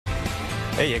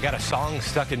Hey, you got a song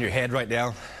stuck in your head right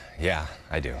now? Yeah,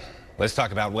 I do. Let's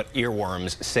talk about what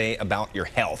earworms say about your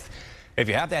health. If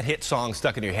you have that hit song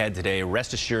stuck in your head today,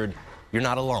 rest assured you're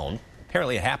not alone.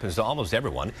 Apparently it happens to almost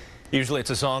everyone. Usually it's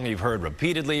a song you've heard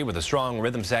repeatedly with a strong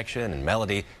rhythm section and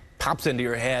melody, pops into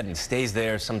your head and stays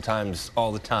there sometimes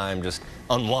all the time, just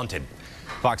unwanted.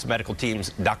 Fox Medical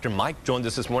Team's Dr. Mike joined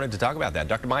us this morning to talk about that.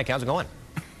 Dr. Mike, how's it going?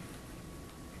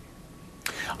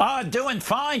 Doing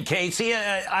fine, Casey.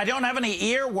 I don't have any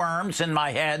earworms in my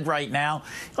head right now,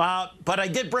 but I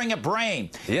did bring a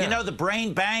brain. Yeah. You know the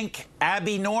brain bank,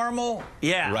 Abby Normal?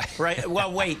 Yeah, right.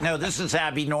 Well, wait, no, this is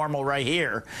Abby Normal right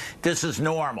here. This is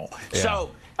normal. Yeah.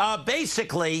 So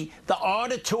basically, the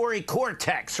auditory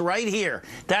cortex right here,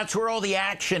 that's where all the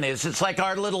action is. It's like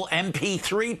our little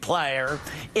MP3 player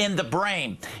in the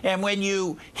brain. And when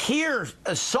you hear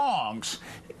songs,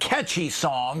 catchy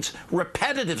songs,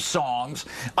 repetitive songs,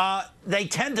 they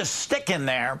tend to stick in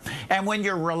there. And when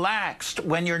you're relaxed,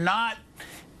 when you're not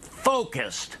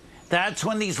focused, that's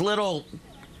when these little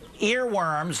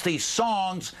earworms, these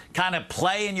songs kind of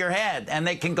play in your head, and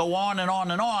they can go on and on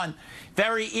and on.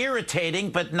 Very irritating,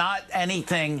 but not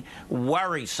anything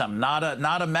worrisome, not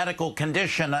a medical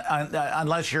condition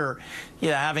unless you're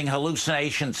having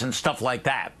hallucinations and stuff like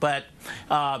that. But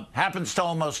happens to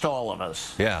almost all of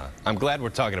us. Yeah, I'm glad we're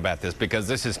talking about this because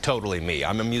this is totally me.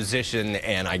 I'm a musician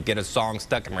and I get a song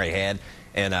stuck in my head,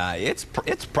 and it's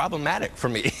problematic for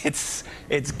me.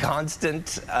 It's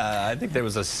constant. I think there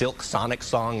was a Silk Sonic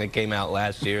song that came out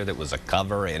last year that was a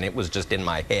cover, and it was just in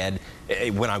my head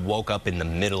when I woke up in the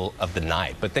middle of the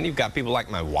night. But then you've got people like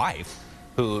my wife,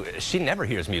 who she never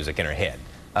hears music in her head.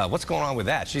 What's going on with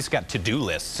that? She's got to-do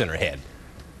lists in her head.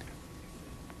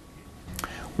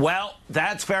 Well,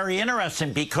 that's very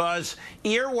interesting because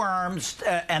earworms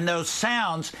and those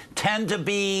sounds tend to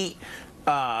be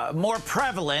more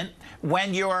prevalent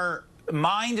when your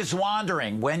mind is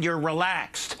wandering, when you're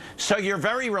relaxed. So you're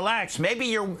very relaxed. Maybe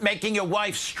you're making your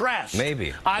wife stressed.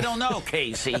 Maybe. I don't know,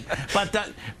 Casey.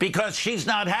 But because she's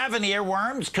not having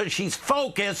earworms, because she's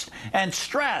focused and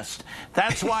stressed.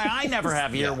 That's why I never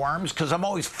have earworms, because I'm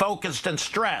always focused and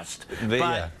stressed.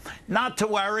 But not to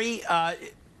worry.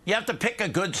 You have to pick a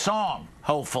good song,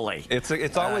 hopefully. It's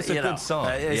always a good song.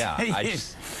 Yeah.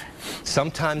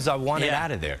 Sometimes I want it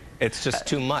out of there. It's just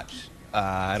too much.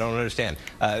 I don't understand.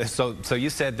 So you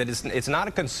said that it's not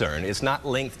a concern. It's not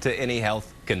linked to any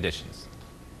health conditions.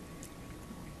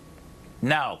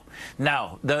 No.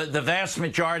 The vast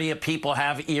majority of people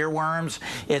have earworms.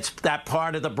 It's that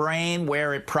part of the brain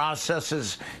where it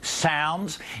processes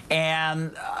sounds,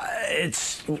 and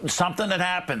it's something that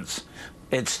happens.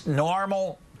 It's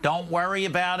normal. Don't worry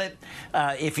about it.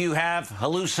 If you have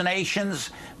hallucinations,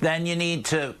 then you need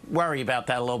to worry about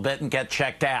that a little bit and get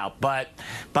checked out. But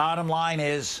bottom line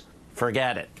is,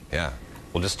 forget it. Yeah.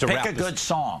 Well, just to pick a good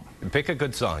song. Pick a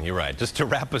good song. You're right. Just to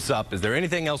wrap us up, is there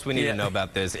anything else we need to know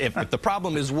about this? If the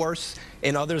problem is worse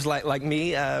in others like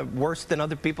me, worse than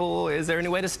other people, is there any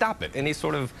way to stop it? Any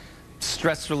sort of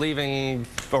stress-relieving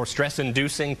or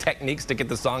stress-inducing techniques to get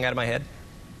the song out of my head?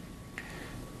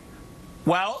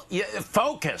 Well,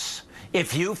 focus.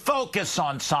 If you focus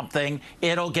on something,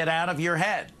 it'll get out of your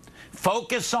head.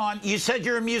 Focus on, you said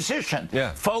you're a musician.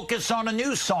 Yeah. Focus on a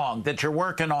new song that you're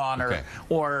working on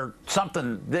or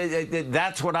something.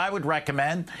 That's what I would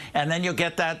recommend. And then you'll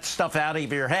get that stuff out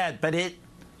of your head. But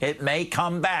it may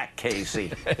come back,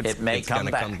 Casey. It may come back. It's going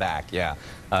to come back, yeah.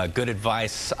 Good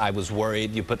advice. I was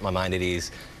worried. You put my mind at ease.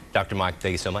 Dr. Mike,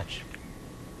 thank you so much.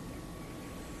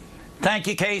 Thank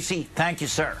you, Casey. Thank you,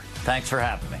 sir. Thanks for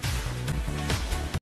having me.